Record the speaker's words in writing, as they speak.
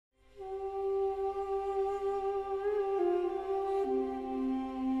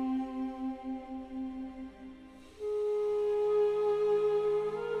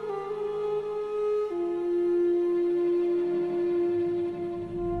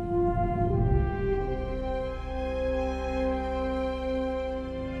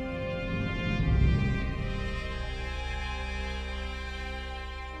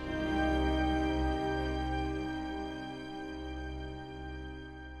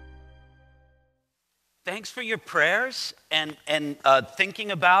Thanks for your prayers and thinking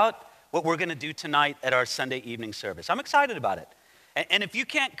about what we're going to do tonight at our Sunday evening service. I'm excited about it. And if you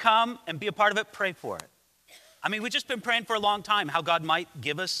can't come and be a part of it, pray for it. I mean, we've just been praying for a long time how God might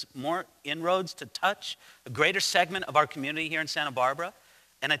give us more inroads to touch a greater segment of our community here in Santa Barbara.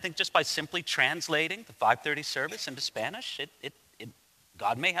 And I think just by simply translating the 5:30 service into Spanish,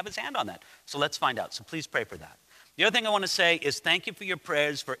 God may have his hand on that. So let's find out. So please pray for that. The other thing I want to say is thank you for your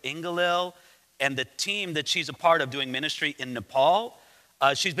prayers for Ingalil and the team that she's a part of doing ministry in Nepal.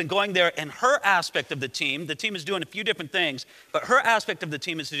 She's been going there, and her aspect of the team is doing a few different things, but her aspect of the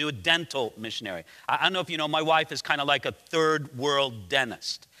team is to do a dental missionary. I don't know if you know, my wife is kind of like a third world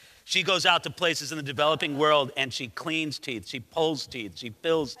dentist. She goes out to places in the developing world and she cleans teeth, she pulls teeth, she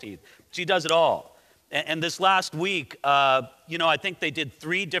fills teeth. She does it all. And this last week, I think they did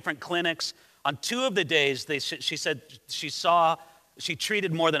 3 different clinics. On 2 of the days, she said she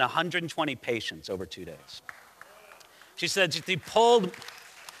treated more than 120 patients over 2 days. She said she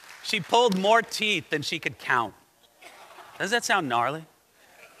pulled more teeth than she could count. Does that sound gnarly?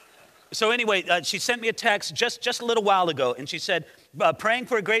 So anyway, she sent me a text just a little while ago, and she said, praying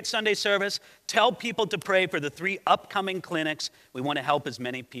for a great Sunday service, tell people to pray for the 3 upcoming clinics. We want to help as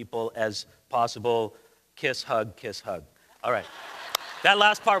many people as possible. Kiss, hug, kiss, hug. All right. That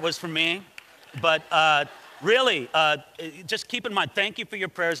last part was for me, but really, just keep in mind, thank you for your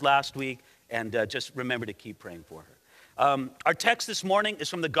prayers last week, and just remember to keep praying for her. Our text this morning is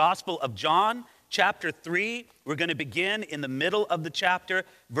from the Gospel of John, chapter 3. We're going to begin in the middle of the chapter,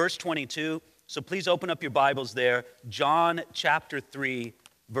 verse 22. So please open up your Bibles there. John chapter 3,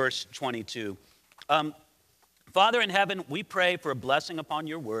 verse 22. Father in heaven, we pray for a blessing upon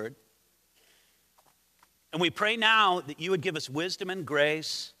your word. And we pray now that you would give us wisdom and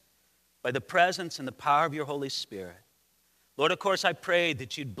grace by the presence and the power of your Holy Spirit. Lord, of course, I pray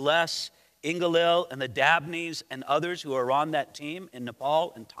that you'd bless Ingalil and the Dabneys and others who are on that team in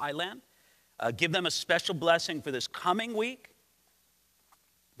Nepal and Thailand. Give them a special blessing for this coming week.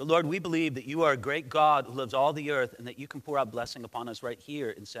 But Lord, we believe that you are a great God who loves all the earth and that you can pour out blessing upon us right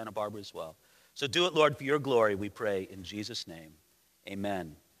here in Santa Barbara as well. So do it, Lord, for your glory, we pray in Jesus' name.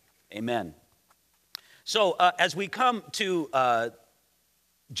 Amen. Amen. So as we come to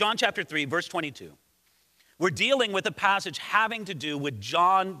John chapter 3, verse 22, we're dealing with a passage having to do with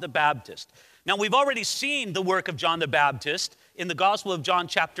John the Baptist. Now, we've already seen the work of John the Baptist in the Gospel of John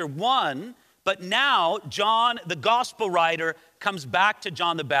chapter 1, but now John, the Gospel writer, comes back to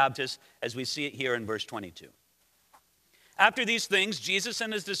John the Baptist as we see it here in verse 22. After these things, Jesus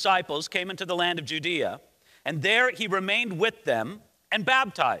and his disciples came into the land of Judea, and there he remained with them and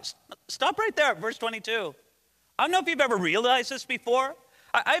baptized. Stop right there at verse 22. I don't know if you've ever realized this before.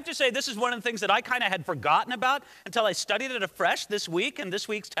 I have to say this is one of the things that I kind of had forgotten about until I studied it afresh this week in this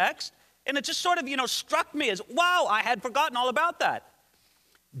week's text. And it just sort of, struck me as, wow, I had forgotten all about that.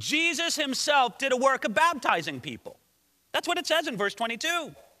 Jesus himself did a work of baptizing people. That's what it says in verse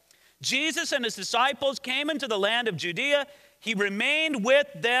 22. Jesus and his disciples came into the land of Judea. He remained with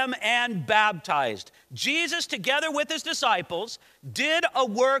them and baptized. Jesus, together with his disciples, did a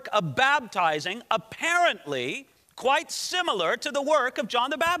work of baptizing, apparently quite similar to the work of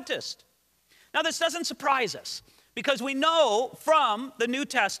John the Baptist. Now, this doesn't surprise us because we know from the New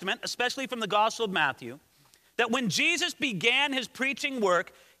Testament, especially from the Gospel of Matthew, that when Jesus began his preaching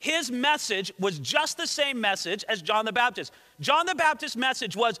work, his message was just the same message as John the Baptist. John the Baptist's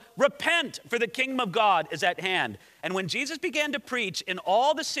message was, repent, for the kingdom of God is at hand. And when Jesus began to preach in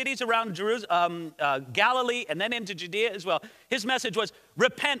all the cities around Jerusalem, Galilee, and then into Judea as well, his message was,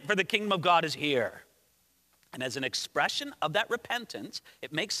 repent, for the kingdom of God is here. And as an expression of that repentance,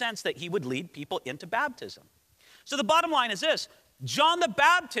 it makes sense that he would lead people into baptism. So the bottom line is this. John the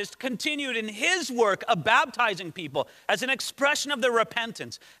Baptist continued in his work of baptizing people as an expression of their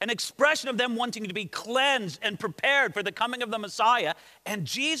repentance, an expression of them wanting to be cleansed and prepared for the coming of the Messiah. And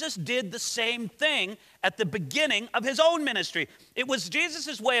Jesus did the same thing at the beginning of his own ministry. It was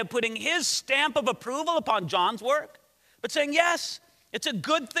Jesus' way of putting his stamp of approval upon John's work, but saying, yes, it's a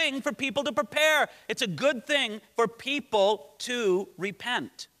good thing for people to prepare. It's a good thing for people to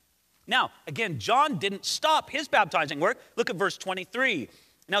repent. Now, again, John didn't stop his baptizing work. Look at verse 23.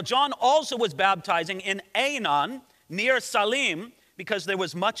 Now, John also was baptizing in Aenon near Salim because there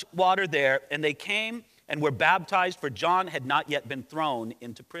was much water there, and they came and were baptized, for John had not yet been thrown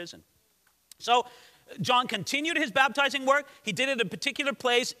into prison. So John continued his baptizing work. He did it at a particular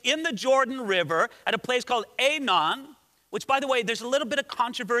place in the Jordan River at a place called Aenon, which, by the way, there's a little bit of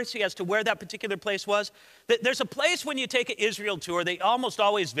controversy as to where that particular place was. There's a place when you take an Israel tour, they almost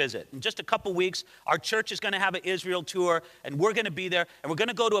always visit. In just a couple weeks, our church is going to have an Israel tour, and we're going to be there, and we're going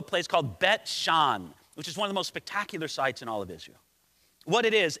to go to a place called Bet Shan. which is one of the most spectacular sights in all of Israel. What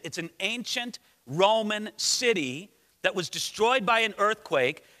it is, it's an ancient Roman city that was destroyed by an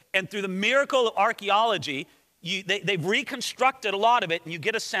earthquake, and through the miracle of archaeology, they've reconstructed a lot of it, and you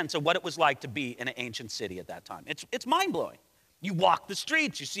get a sense of what it was like to be in an ancient city at that time. It's mind-blowing. You walk the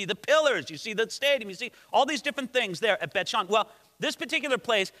streets, you see the pillars, you see the stadium, you see all these different things there at Beth Shan. Well, this particular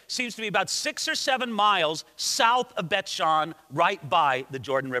place seems to be about 6 or 7 miles south of Beth Shan, right by the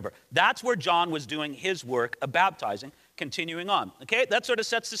Jordan River. That's where John was doing his work of baptizing. Continuing on, okay? That sort of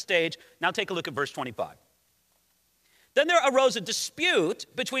sets the stage. Now take a look at verse 25. Then there arose a dispute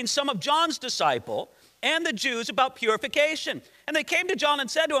between some of John's disciples and the Jews about purification. And they came to John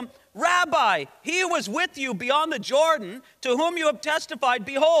and said to him, Rabbi, he who was with you beyond the Jordan, to whom you have testified,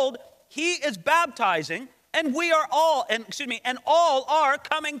 behold, he is baptizing, and all are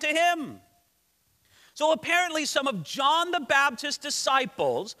coming to him. So apparently some of John the Baptist's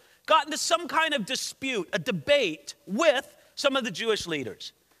disciples got into some kind of dispute, a debate with some of the Jewish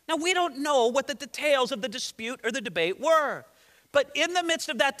leaders. Now, we don't know what the details of the dispute or the debate were. But in the midst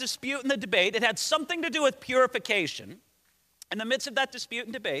of that dispute and the debate, it had something to do with purification. In the midst of that dispute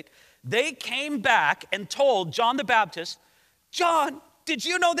and debate, they came back and told John the Baptist, John, did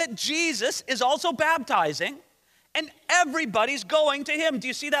you know that Jesus is also baptizing? And everybody's going to him. Do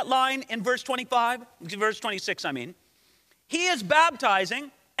you see that line in verse 25? Verse 26, I mean. He is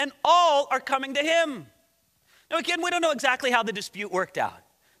baptizing, and all are coming to him. Now, again, we don't know exactly how the dispute worked out.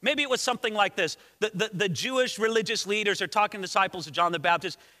 Maybe it was something like this. The Jewish religious leaders are talking to disciples of John the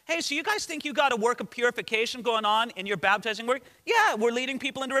Baptist. Hey, so you guys think you got a work of purification going on in your baptizing work? Yeah, we're leading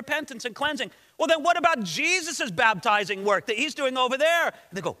people into repentance and cleansing. Well, then what about Jesus' baptizing work that he's doing over there? And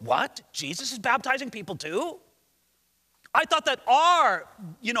they go, what? Jesus is baptizing people too? I thought that our,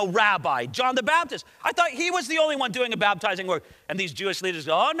 rabbi, John the Baptist, I thought he was the only one doing a baptizing work. And these Jewish leaders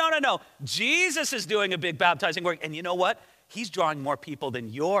go, oh, no. Jesus is doing a big baptizing work. And you know what? He's drawing more people than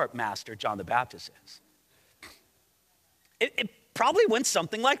your master, John the Baptist, is. It probably went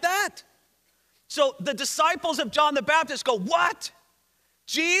something like that. So the disciples of John the Baptist go, what?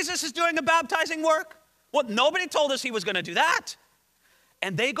 Jesus is doing a baptizing work? Well, nobody told us he was going to do that.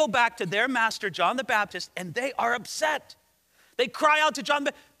 And they go back to their master, John the Baptist, and they are upset. They cry out to John,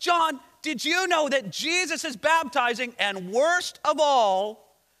 John, did you know that Jesus is baptizing? And worst of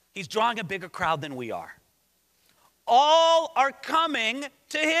all, he's drawing a bigger crowd than we are. All are coming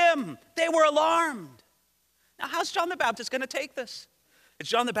to him. They were alarmed. Now, how's John the Baptist going to take this? Is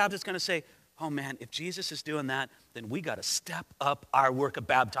John the Baptist going to say, oh man, if Jesus is doing that, then we got to step up our work of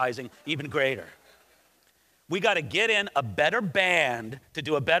baptizing even greater. We got to get in a better band to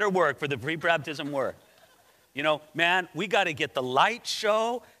do a better work for the pre-baptism work. Man, we got to get the light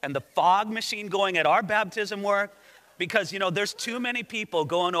show and the fog machine going at our baptism work. Because, there's too many people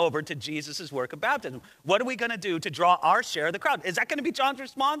going over to Jesus' work of baptism. What are we going to do to draw our share of the crowd? Is that going to be John's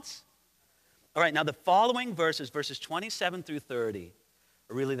response? All right, now the following verses 27 through 30,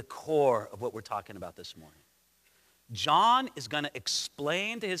 are really the core of what we're talking about this morning. John is going to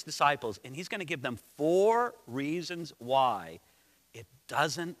explain to his disciples, and he's going to give them 4 reasons why it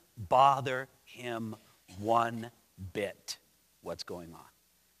doesn't bother him one bit what's going on.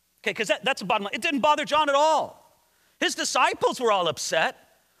 Okay, because that's the bottom line. It didn't bother John at all. His disciples were all upset.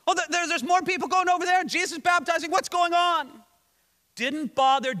 Oh, there's more people going over there. Jesus baptizing. What's going on? Didn't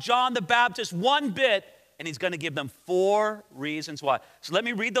bother John the Baptist one bit, and he's going to give them 4 reasons why. So let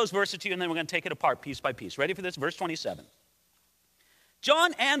me read those verses to you, and then we're going to take it apart piece by piece. Ready for this? Verse 27.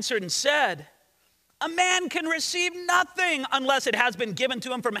 John answered and said, a man can receive nothing unless it has been given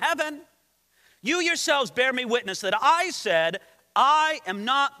to him from heaven. You yourselves bear me witness that I said, I am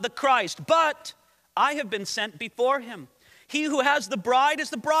not the Christ, but I have been sent before him. He who has the bride is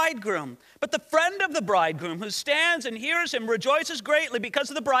the bridegroom. But the friend of the bridegroom who stands and hears him rejoices greatly because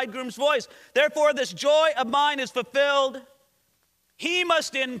of the bridegroom's voice. Therefore, this joy of mine is fulfilled. He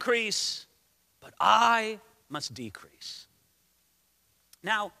must increase, but I must decrease.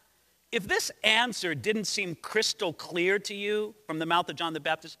 Now, if this answer didn't seem crystal clear to you from the mouth of John the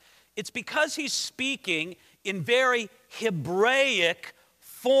Baptist, it's because he's speaking in very Hebraic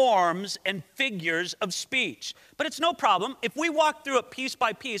forms and figures of speech. But it's no problem. If we walk through it piece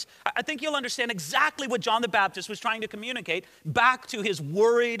by piece, I think you'll understand exactly what John the Baptist was trying to communicate back to his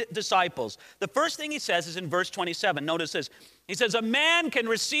worried disciples. The first thing he says is in verse 27. Notice this. He says, a man can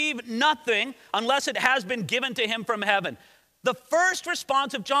receive nothing unless it has been given to him from heaven. The first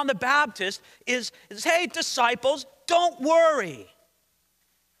response of John the Baptist is hey, disciples, don't worry.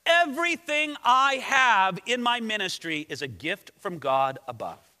 Everything I have in my ministry is a gift from God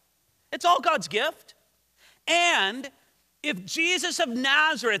above. It's all God's gift. And If Jesus of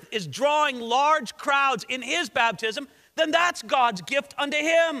Nazareth is drawing large crowds in his baptism, then that's God's gift unto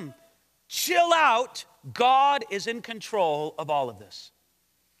him. Chill out. God is in control of all of this.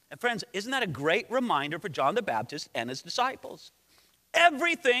 And friends, isn't that a great reminder for John the Baptist and his disciples?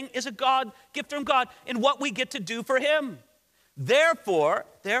 Everything is a God gift from God in what we get to do for him. Therefore,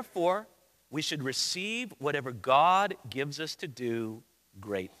 we should receive whatever God gives us to do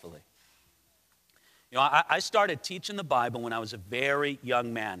gratefully. You know, I started teaching the Bible when I was a very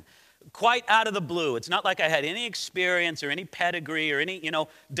young man, quite out of the blue. It's not like I had any experience or any pedigree or any,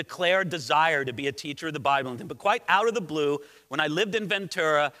 declared desire to be a teacher of the Bible, but quite out of the blue, when I lived in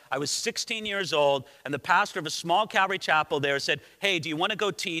Ventura, I was 16 years old, and the pastor of a small Calvary chapel there said, hey, do you want to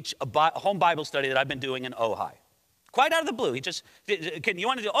go teach a home Bible study that I've been doing in Ojai? Quite out of the blue. He just, you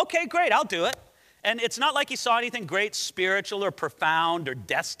want to do, okay, great, I'll do it. And it's not like he saw anything great spiritual or profound or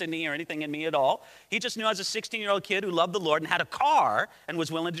destiny or anything in me at all. He just knew I was a 16-year-old kid who loved the Lord and had a car and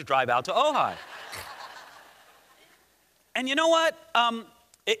was willing to drive out to Ojai. And you know what?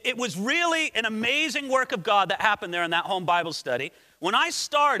 It was really an amazing work of God that happened there in that home Bible study. When I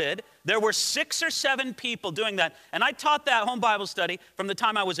started, there were 6 or 7 people doing that. And I taught that home Bible study from the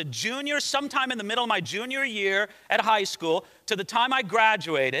time I was a junior, sometime in the middle of my junior year at high school, to the time I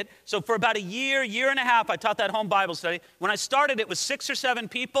graduated. So for about a year and a half, I taught that home Bible study. When I started, it was 6 or 7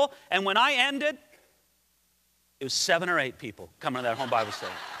 people. And when I ended, it was 7 or 8 people coming to that home Bible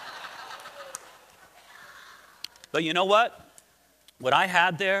study. But you know what? What I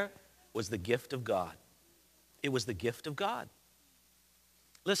had there was the gift of God. It was the gift of God.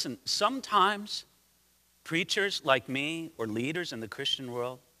 Listen, sometimes preachers like me or leaders in the Christian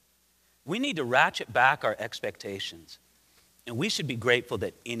world, we need to ratchet back our expectations. And we should be grateful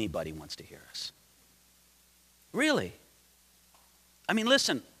that anybody wants to hear us. Really. I mean,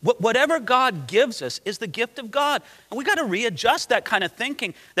 listen, whatever God gives us is the gift of God. And we got to readjust that kind of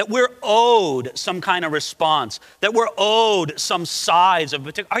thinking, that we're owed some kind of response, that we're owed some size of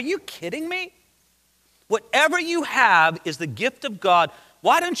particular. Are you kidding me? Whatever you have is the gift of God.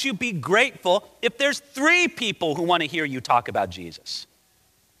 Why don't you be grateful if there's 3 people who want to hear you talk about Jesus?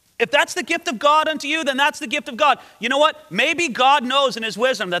 If that's the gift of God unto you, then that's the gift of God. You know what? Maybe God knows in his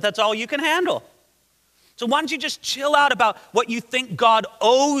wisdom that that's all you can handle. So why don't you just chill out about what you think God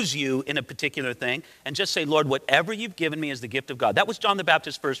owes you in a particular thing and just say, Lord, whatever you've given me is the gift of God. That was John the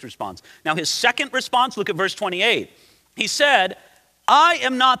Baptist's first response. Now his second response, look at verse 28. He said, I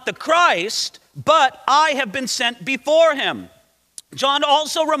am not the Christ, but I have been sent before him. John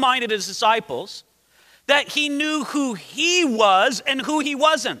also reminded his disciples that he knew who he was and who he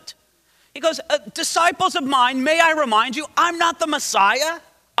wasn't. He goes, disciples of mine, may I remind you, I'm not the Messiah.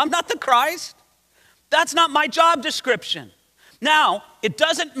 I'm not the Christ. That's not my job description. Now, it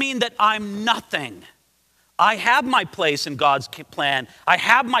doesn't mean that I'm nothing. I have my place in God's plan. I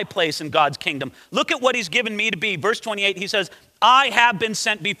have my place in God's kingdom. Look at what he's given me to be. Verse 28, he says, I have been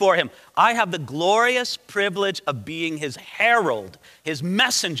sent before him. I have the glorious privilege of being his herald, his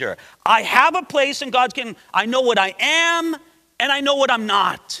messenger. I have a place in God's kingdom. I know what I am and I know what I'm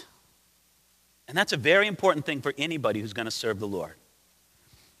not. And that's a very important thing for anybody who's going to serve the Lord.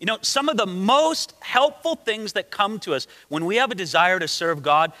 You know, some of the most helpful things that come to us when we have a desire to serve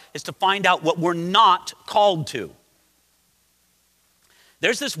God is to find out what we're not called to.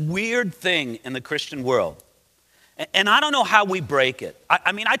 There's this weird thing in the Christian world. And I don't know how we break it.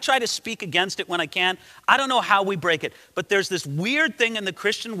 I mean, I try to speak against it when I can. I don't know how we break it. But there's this weird thing in the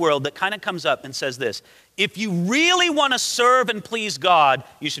Christian world that kind of comes up and says this. If you really want to serve and please God,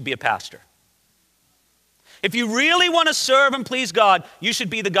 you should be a pastor. If you really want to serve and please God, you should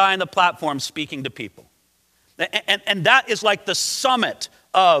be the guy on the platform speaking to people. And that is like the summit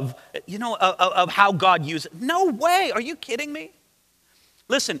of how God uses it. No way. Are you kidding me?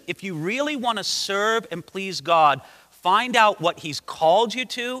 Listen, if you really want to serve and please God, find out what he's called you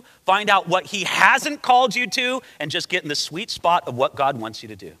to, find out what he hasn't called you to, and just get in the sweet spot of what God wants you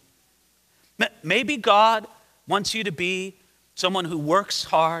to do. Maybe God wants you to be someone who works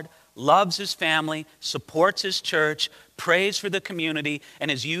hard, loves his family, supports his church, prays for the community,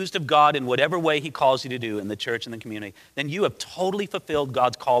 and is used of God in whatever way he calls you to do in the church and the community. Then you have totally fulfilled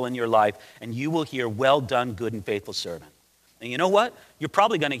God's call in your life, and you will hear, well done, good and faithful servant. And you know what? You're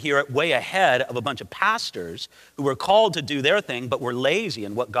probably going to hear it way ahead of a bunch of pastors who were called to do their thing, but were lazy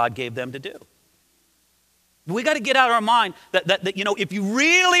in what God gave them to do. We got to get out of our mind that if you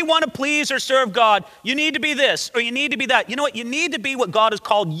really want to please or serve God, you need to be this or you need to be that. You know what? You need to be what God has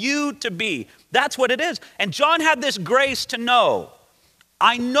called you to be. That's what it is. And John had this grace to know.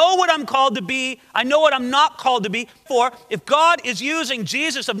 I know what I'm called to be. I know what I'm not called to be. For if God is using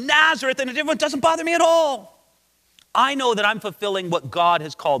Jesus of Nazareth in a different way, it doesn't bother me at all. I know that I'm fulfilling what God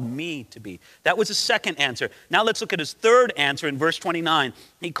has called me to be. That was his second answer. Now let's look at his third answer in verse 29.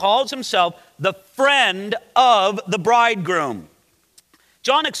 He calls himself the friend of the bridegroom.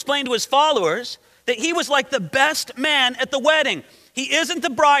 John explained to his followers that he was like the best man at the wedding. He isn't the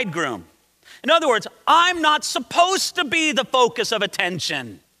bridegroom. In other words, I'm not supposed to be the focus of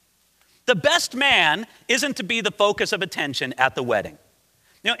attention. The best man isn't to be the focus of attention at the wedding.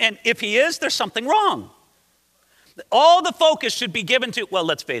 And if he is, there's something wrong. All the focus should be given to, well,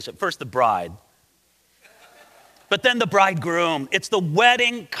 let's face it, first the bride, but then the bridegroom. It's the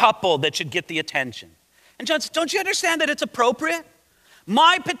wedding couple that should get the attention. And John says, don't you understand that it's appropriate?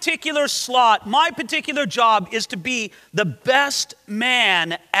 My particular slot, my particular job is to be the best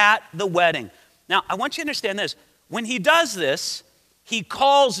man at the wedding. Now, I want you to understand this. When he does this, he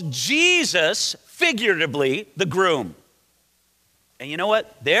calls Jesus, figuratively, the groom. And you know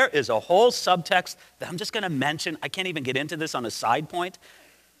what? There is a whole subtext that I'm just going to mention. I can't even get into this on a side point.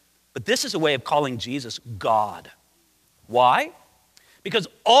 But this is a way of calling Jesus God. Why? Because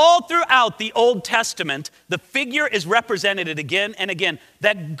all throughout the Old Testament, the figure is represented again and again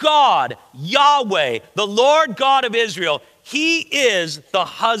that God, Yahweh, the Lord God of Israel, he is the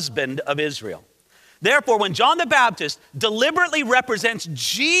husband of Israel. Therefore, when John the Baptist deliberately represents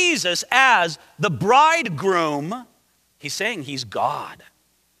Jesus as the bridegroom, he's saying he's God.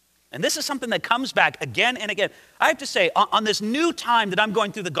 And this is something that comes back again and again. I have to say, on this new time that I'm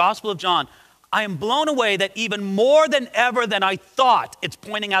going through the Gospel of John, I am blown away that even more than ever than I thought, it's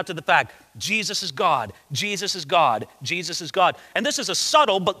pointing out to the fact, Jesus is God, Jesus is God, Jesus is God. And this is a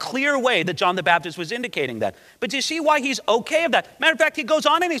subtle but clear way that John the Baptist was indicating that. But do you see why he's okay of that? Matter of fact, he goes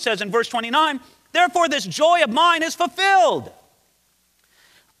on and he says in verse 29, therefore this joy of mine is fulfilled.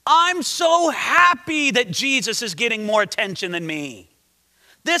 I'm so happy that Jesus is getting more attention than me.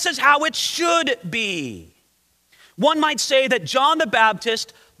 This is how it should be. One might say that John the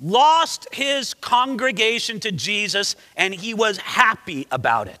Baptist lost his congregation to Jesus and he was happy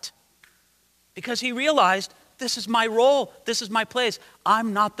about it because he realized this is my role, this is my place.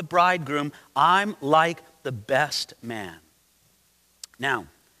 I'm not the bridegroom, I'm like the best man. Now,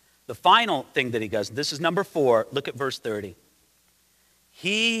 the final thing that he does, this is number 4, look at verse 30.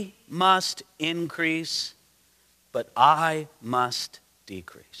 He must increase, but I must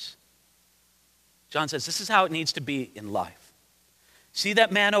decrease. John says this is how it needs to be in life. See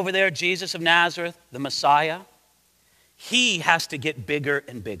that man over there, Jesus of Nazareth, the Messiah? He has to get bigger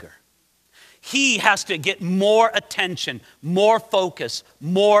and bigger. He has to get more attention, more focus,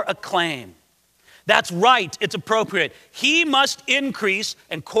 more acclaim. That's right, it's appropriate. He must increase,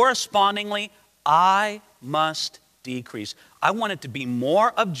 and correspondingly, I must decrease. I want it to be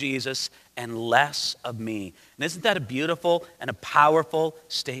more of Jesus and less of me. And isn't that a beautiful and a powerful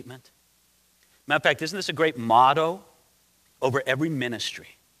statement? Matter of fact, isn't this a great motto over every ministry,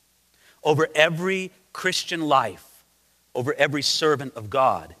 over every Christian life, over every servant of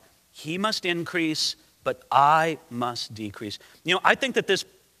God? He must increase, but I must decrease. You know, I think that this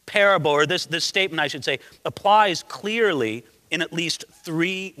parable, or this statement, I should say, applies clearly in at least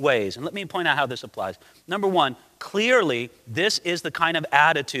 3 ways. And let me point out how this applies. Number 1, clearly, this is the kind of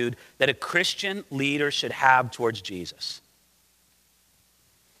attitude that a Christian leader should have towards Jesus.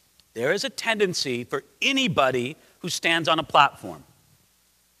 There is a tendency for anybody who stands on a platform,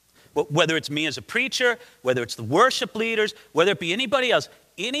 whether it's me as a preacher, whether it's the worship leaders, whether it be anybody else,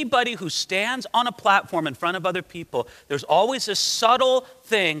 anybody who stands on a platform in front of other people, there's always this subtle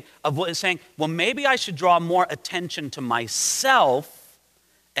thing of what is saying, well, maybe I should draw more attention to myself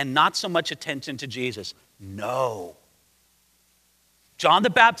and not so much attention to Jesus. No. John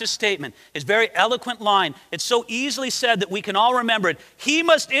the Baptist's statement, his very eloquent line, it's so easily said that we can all remember it. He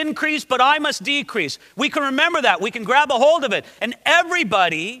must increase, but I must decrease. We can remember that. We can grab a hold of it. And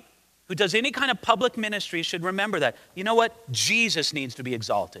everybody who does any kind of public ministry should remember that. You know what? Jesus needs to be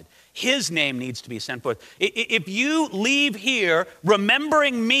exalted. His name needs to be sent forth. If you leave here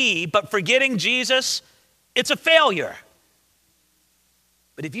remembering me but forgetting Jesus, it's a failure.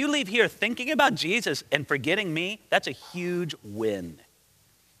 But if you leave here thinking about Jesus and forgetting me, that's a huge win.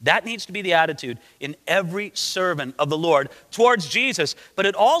 That needs to be the attitude in every servant of the Lord towards Jesus. But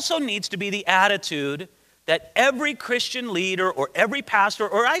it also needs to be the attitude that every Christian leader or every pastor,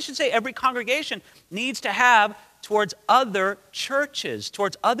 or I should say every congregation, needs to have towards other churches,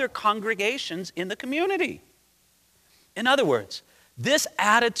 towards other congregations in the community. In other words, this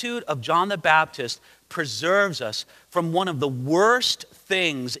attitude of John the Baptist preserves us from one of the worst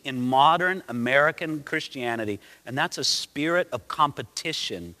things in modern American Christianity, and that's a spirit of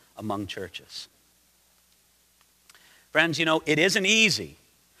competition among churches. Friends, you know, it isn't easy.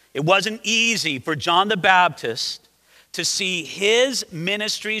 It wasn't easy for John the Baptist to see his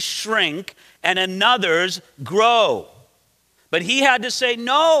ministry shrink and another's grow. But he had to say,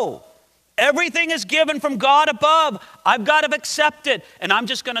 no, everything is given from God above. I've got to accept it. And I'm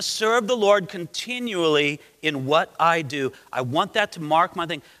just going to serve the Lord continually in what I do. I want that to mark my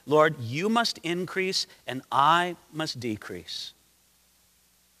thing. Lord, you must increase and I must decrease.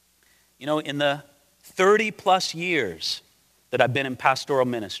 You know, in the 30 plus years that I've been in pastoral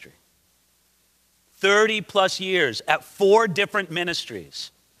ministry, 30 plus years at 4 different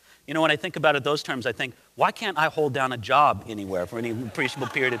ministries. You know, when I think about it those terms, I think, why can't I hold down a job anywhere for any appreciable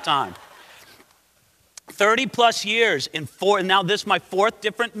period of time? 30 plus years in 4, and now this is my 4th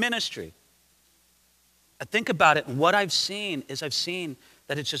different ministry. I think about it, and what I've seen is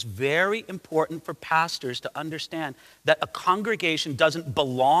that it's just very important for pastors to understand that a congregation doesn't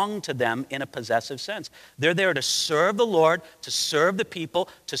belong to them in a possessive sense. They're there to serve the Lord, to serve the people,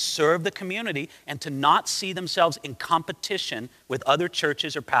 to serve the community, and to not see themselves in competition with other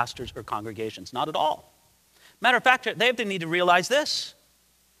churches or pastors or congregations. Not at all. Matter of fact, they have to need to realize this,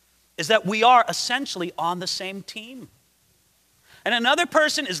 is that we are essentially on the same team. And another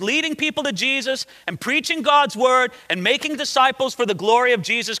person is leading people to Jesus and preaching God's word and making disciples for the glory of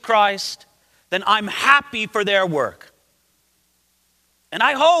Jesus Christ, then I'm happy for their work. And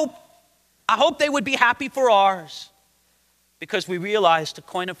I hope they would be happy for ours, because we realize, to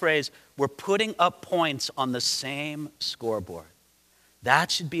coin a phrase, we're putting up points on the same scoreboard.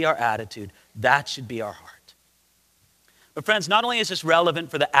 That should be our attitude. That should be our heart. But friends, not only is this relevant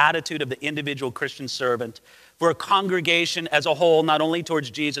for the attitude of the individual Christian servant, for a congregation as a whole, not only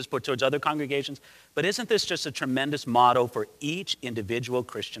towards Jesus, but towards other congregations, but isn't this just a tremendous motto for each individual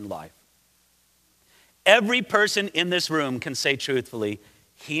Christian life? Every person in this room can say truthfully,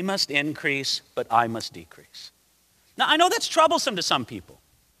 he must increase, but I must decrease. Now, I know that's troublesome to some people.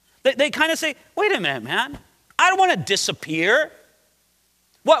 They kind of say, wait a minute, man, I don't want to disappear.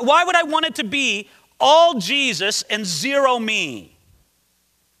 Why would I want it to be all Jesus and zero me?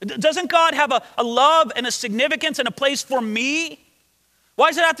 Doesn't God have a love and a significance and a place for me? Why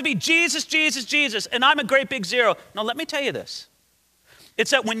does it have to be Jesus, Jesus, Jesus, and I'm a great big zero? No, let me tell you this. It's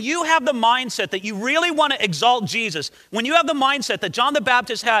that when you have the mindset that you really want to exalt Jesus, when you have the mindset that John the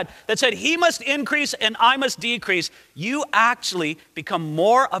Baptist had that said he must increase and I must decrease, you actually become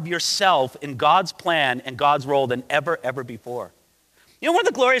more of yourself in God's plan and God's role than ever before. You know, one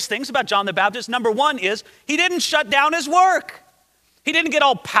of the glorious things about John the Baptist, number one, is he didn't shut down his work. He didn't get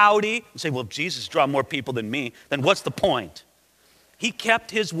all pouty and say, well, if Jesus draw more people than me, then what's the point? He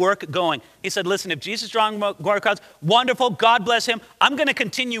kept his work going. He said, listen, if Jesus is drawing more crowds, wonderful, God bless him. I'm going to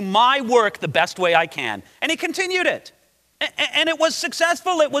continue my work the best way I can. And he continued it. And it was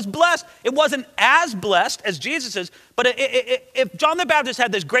successful. It was blessed. It wasn't as blessed as Jesus is. But if John the Baptist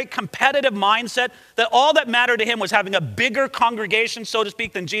had this great competitive mindset that all that mattered to him was having a bigger congregation, so to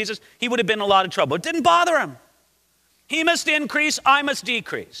speak, than Jesus, he would have been in a lot of trouble. It didn't bother him. He must increase, I must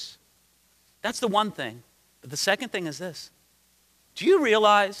decrease. That's the one thing. But the second thing is this. Do you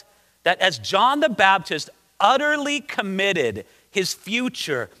realize that as John the Baptist utterly committed his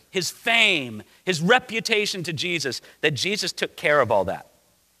future, his fame, his reputation to Jesus, that Jesus took care of all that?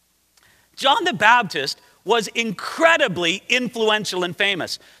 John the Baptist was incredibly influential and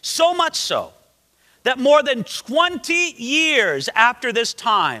famous. So much so that more than 20 years after this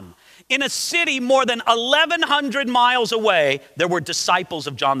time, in a city more than 1,100 miles away, there were disciples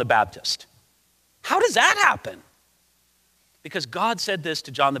of John the Baptist. How does that happen? Because God said this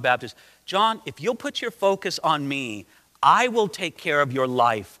to John the Baptist, John, if you'll put your focus on me, I will take care of your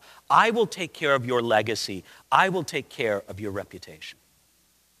life. I will take care of your legacy. I will take care of your reputation.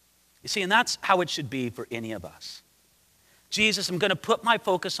 You see, and that's how it should be for any of us. Jesus, I'm going to put my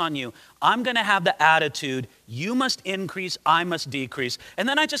focus on you. I'm going to have the attitude, you must increase, I must decrease. And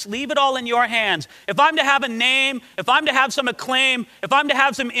then I just leave it all in your hands. If I'm to have a name, if I'm to have some acclaim, if I'm to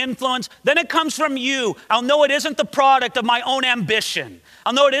have some influence, then it comes from you. I'll know it isn't the product of my own ambition.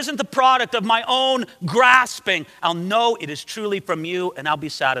 I'll know it isn't the product of my own grasping. I'll know it is truly from you, and I'll be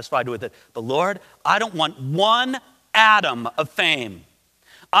satisfied with it. But Lord, I don't want one atom of fame.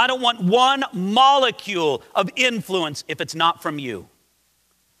 I don't want one molecule of influence if it's not from you.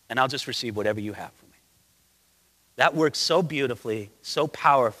 And I'll just receive whatever you have for me. That works so beautifully, so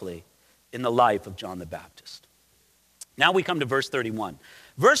powerfully in the life of John the Baptist. Now we come to verse 31.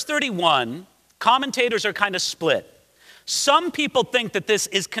 Verse 31, commentators are kind of split. Some people think that this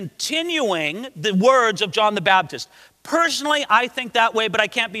is continuing the words of John the Baptist. Personally, I think that way, but I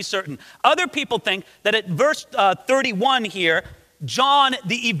can't be certain. Other people think that at verse 31 here, John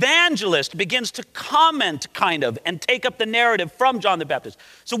the evangelist begins to comment kind of and take up the narrative from John the Baptist.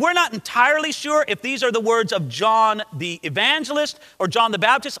 So we're not entirely sure if these are the words of John the evangelist or John the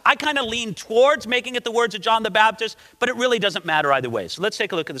Baptist. I kind of lean towards making it the words of John the Baptist, but it really doesn't matter either way. So let's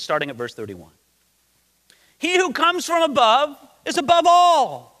take a look at starting at verse 31. He who comes from above is above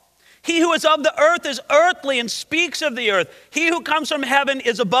all. He who is of the earth is earthly and speaks of the earth. He who comes from heaven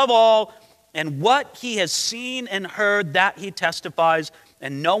is above all. And what he has seen and heard, that he testifies,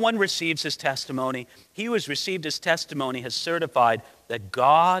 and no one receives his testimony. He who has received his testimony has certified that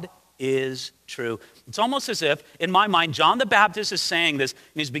God is true. It's almost as if, in my mind, John the Baptist is saying this,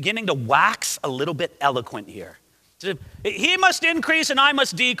 and he's beginning to wax a little bit eloquent here. He must increase and I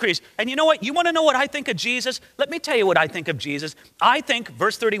must decrease. And you know what? You want to know what I think of Jesus? Let me tell you what I think of Jesus. I think,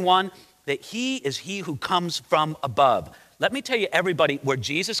 verse 31, that he is he who comes from above. Let me tell you, everybody, where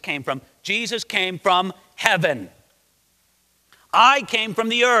Jesus came from. Jesus came from heaven. I came from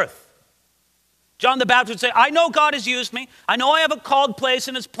the earth. John the Baptist would say, I know God has used me. I know I have a called place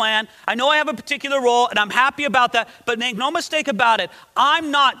in his plan. I know I have a particular role, and I'm happy about that. But make no mistake about it,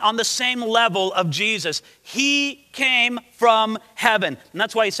 I'm not on the same level of Jesus. He came from heaven. And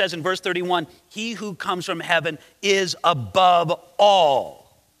that's why he says in verse 31, he who comes from heaven is above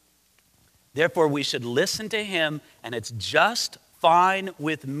all. Therefore, we should listen to him, and it's just fine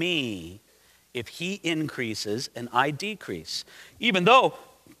with me if he increases and I decrease. Even though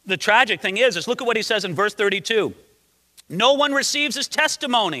the tragic thing is look at what he says in verse 32. No one receives his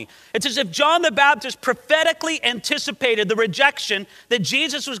testimony. It's as if John the Baptist prophetically anticipated the rejection that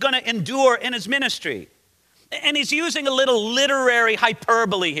Jesus was going to endure in his ministry. And he's using a little literary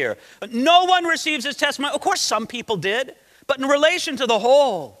hyperbole here. No one receives his testimony. Of course, some people did, but in relation to the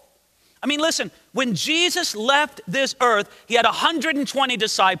whole. I mean, listen, when Jesus left this earth, he had 120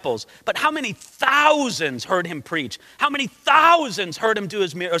 disciples, but how many thousands heard him preach? How many thousands heard him do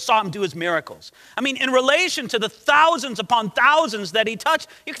saw him do his miracles? I mean, in relation to the thousands upon thousands that he touched,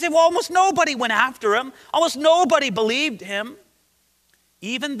 you could say, well, almost nobody went after him. Almost nobody believed him.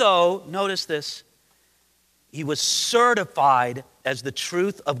 Even though, notice this, he was certified as the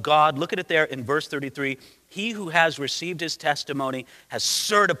truth of God. Look at it there in verse 33. He who has received his testimony has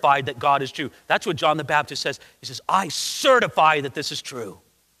certified that God is true. That's what John the Baptist says. He says, I certify that this is true.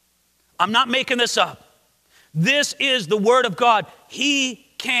 I'm not making this up. This is the word of God. He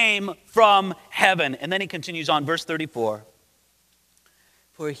came from heaven. And then he continues on, verse 34.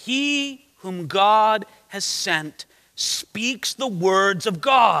 For he whom God has sent speaks the words of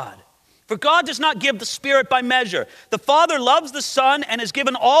God. For God does not give the Spirit by measure. The Father loves the Son and has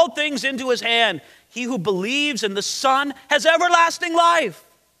given all things into his hand. He who believes in the Son has everlasting life.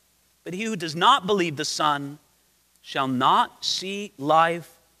 But he who does not believe the Son shall not see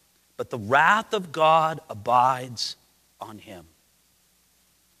life, but the wrath of God abides on him.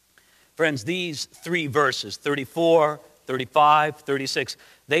 Friends, these three verses, 34, 35, 36,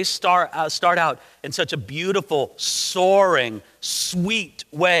 they start out in such a beautiful, soaring, sweet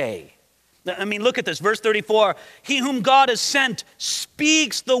way. I mean, look at this, verse 34. He whom God has sent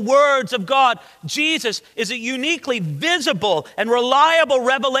speaks the words of God. Jesus is a uniquely visible and reliable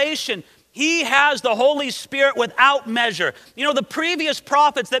revelation. He has the Holy Spirit without measure. You know, the previous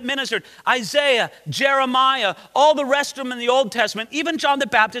prophets that ministered, Isaiah, Jeremiah, all the rest of them in the Old Testament, even John the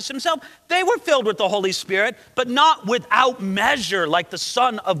Baptist himself, they were filled with the Holy Spirit, but not without measure like the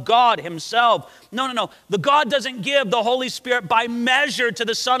Son of God himself. No. The God doesn't give the Holy Spirit by measure to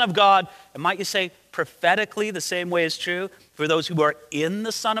the Son of God. And might you say, prophetically, the same way is true for those who are in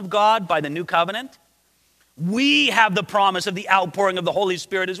the Son of God by the new covenant? We have the promise of the outpouring of the Holy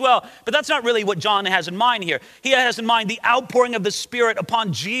Spirit as well. But that's not really what John has in mind here. He has in mind the outpouring of the Spirit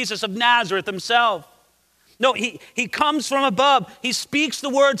upon Jesus of Nazareth himself. No, he comes from above. He speaks the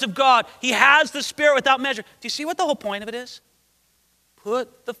words of God. He has the Spirit without measure. Do you see what the whole point of it is?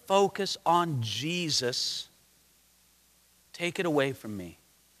 Put the focus on Jesus. Take it away from me.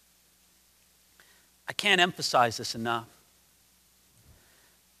 I can't emphasize this enough.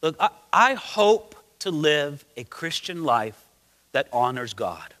 Look, I hope to live a Christian life that honors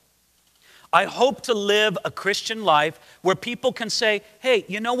God. I hope to live a Christian life where people can say, hey,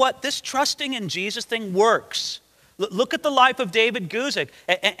 you know what? This trusting in Jesus thing works. Look at the life of David Guzik,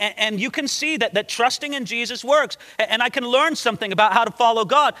 and you can see that trusting in Jesus works. And I can learn something about how to follow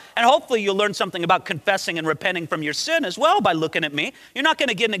God. And hopefully you'll learn something about confessing and repenting from your sin as well by looking at me. You're not going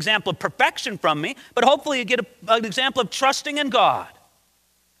to get an example of perfection from me, but hopefully you get an example of trusting in God.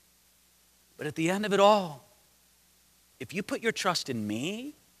 But at the end of it all, if you put your trust in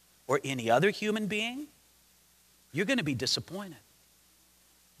me or any other human being, you're going to be disappointed.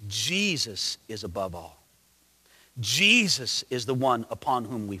 Jesus is above all. Jesus is the one upon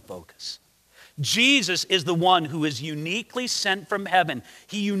whom we focus. Jesus is the one who is uniquely sent from heaven.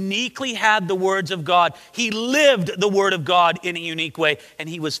 He uniquely had the words of God. He lived the word of God in a unique way, and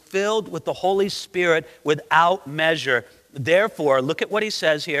he was filled with the Holy Spirit without measure. Therefore, look at what he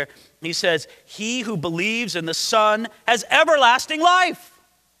says here. He says, he who believes in the Son has everlasting life.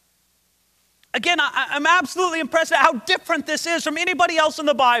 Again, I'm absolutely impressed at how different this is from anybody else in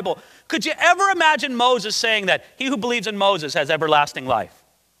the Bible. Could you ever imagine Moses saying that? He who believes in Moses has everlasting life.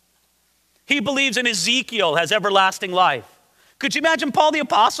 He believes in Ezekiel has everlasting life. Could you imagine Paul the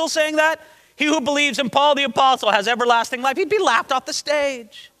Apostle saying that? He who believes in Paul the Apostle has everlasting life. He'd be laughed off the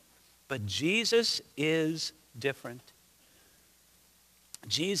stage. But Jesus is different.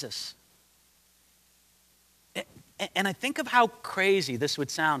 Jesus. And I think of how crazy this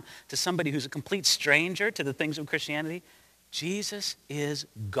would sound to somebody who's a complete stranger to the things of Christianity. Jesus is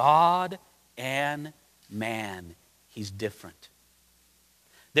God and man. He's different.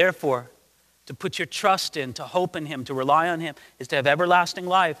 Therefore, to put your trust in, to hope in him, to rely on him, is to have everlasting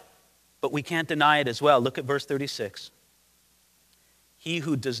life. But we can't deny it as well. Look at verse 36. He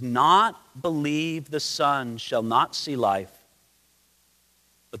who does not believe the Son shall not see life,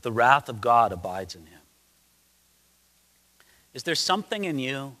 but the wrath of God abides in him. Is there something in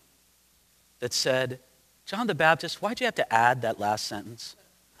you that said, John the Baptist, why'd you have to add that last sentence?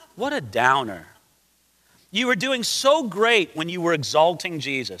 What a downer. You were doing so great when you were exalting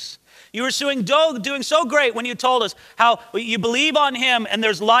Jesus. You were doing so great when you told us how you believe on him and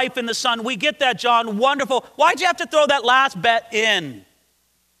there's life in the Son. We get that, John. Wonderful. Why'd you have to throw that last bet in?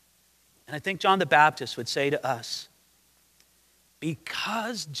 And I think John the Baptist would say to us,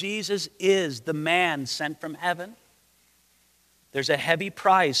 because Jesus is the man sent from heaven, there's a heavy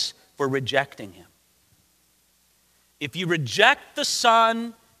price for rejecting him. If you reject the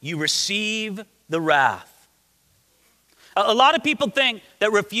Son, you receive the wrath. A lot of people think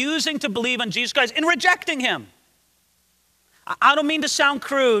that refusing to believe on Jesus Christ and rejecting him. I don't mean to sound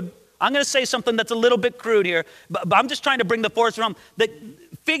crude. I'm going to say something that's a little bit crude here, but I'm just trying to bring the force from that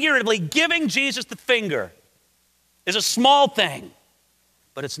figuratively giving Jesus the finger is a small thing,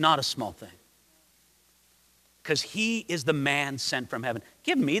 but it's not a small thing. Because he is the man sent from heaven.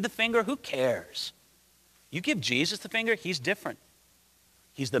 Give me the finger, who cares? You give Jesus the finger, he's different.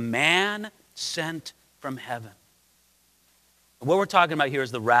 He's the man sent from heaven. And what we're talking about here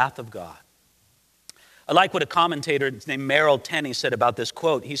is the wrath of God. I like what a commentator named Merrill Tenney said about this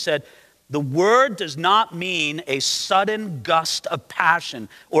quote. He said, the word does not mean a sudden gust of passion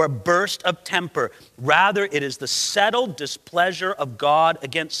or a burst of temper. Rather, it is the settled displeasure of God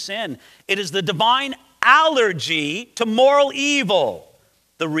against sin. It is the divine allergy to moral evil,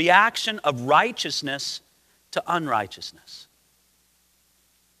 the reaction of righteousness to unrighteousness.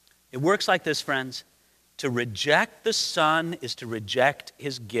 It works like this, friends. To reject the Son is to reject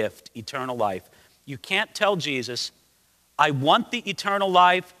his gift, eternal life. You can't tell Jesus, I want the eternal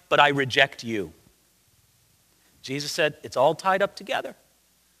life, but I reject you. Jesus said, it's all tied up together.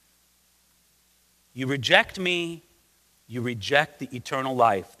 You reject me, you reject the eternal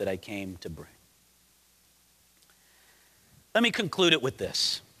life that I came to bring. Let me conclude it with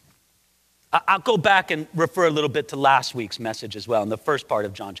this. I'll go back and refer a little bit to last week's message as well in the first part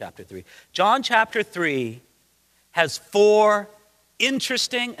of John chapter 3. John chapter 3 has 4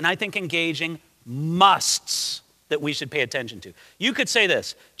 interesting and I think engaging musts that we should pay attention to. You could say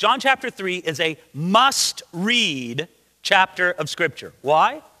this, John chapter 3 is a must-read chapter of Scripture.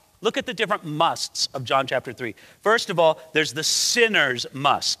 Why? Look at the different musts of John chapter 3. First of all, there's the sinner's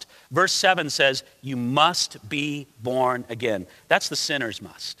must. Verse 7 says, you must be born again. That's the sinner's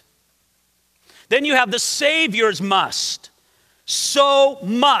must. Then you have the Savior's must. So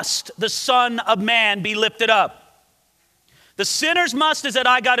must the Son of Man be lifted up. The sinner's must is that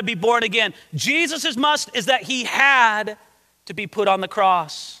I got to be born again. Jesus' must is that he had to be put on the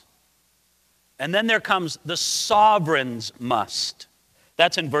cross. And then there comes the sovereign's must.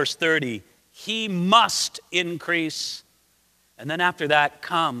 That's in verse 30. He must increase. And then after that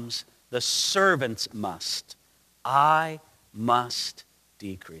comes the servant's must. I must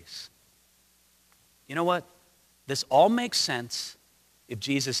decrease. You know what? This all makes sense if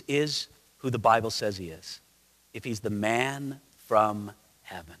Jesus is who the Bible says he is. If he's the man from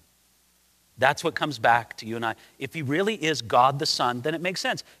heaven. That's what comes back to you and I. If he really is God the Son, then it makes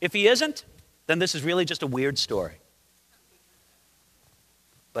sense. If he isn't, then this is really just a weird story.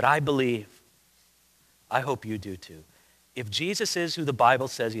 But I believe, I hope you do too. If Jesus is who the Bible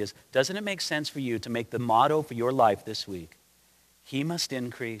says he is, doesn't it make sense for you to make the motto for your life this week? He must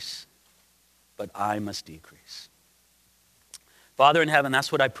increase, but I must decrease. Father in heaven,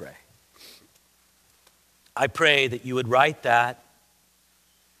 that's what I pray. I pray that you would write that.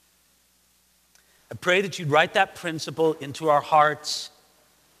 I pray that you'd write that principle into our hearts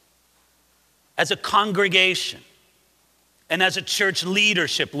as a congregation and as a church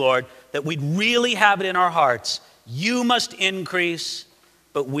leadership, Lord, that we'd really have it in our hearts. You must increase,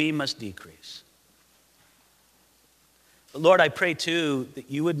 but we must decrease. But Lord, I pray too that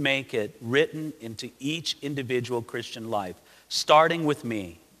you would make it written into each individual Christian life, starting with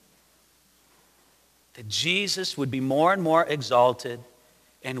me, that Jesus would be more and more exalted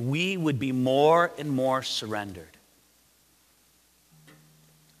and we would be more and more surrendered.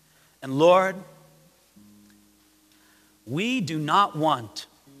 And Lord, we do not want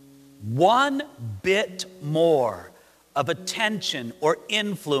one bit more of attention or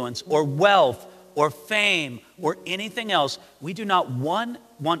influence or wealth or fame or anything else. We do not want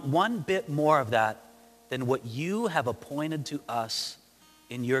one bit more of that than what you have appointed to us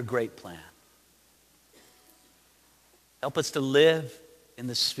in your great plan. Help us to live in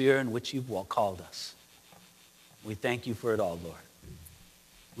the sphere in which you've called us. We thank you for it all, Lord.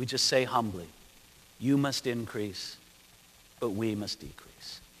 We just say humbly, you must increase, but we must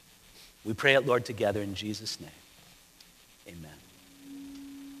decrease. We pray it, Lord, together in Jesus' name. Amen.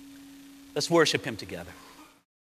 Let's worship him together.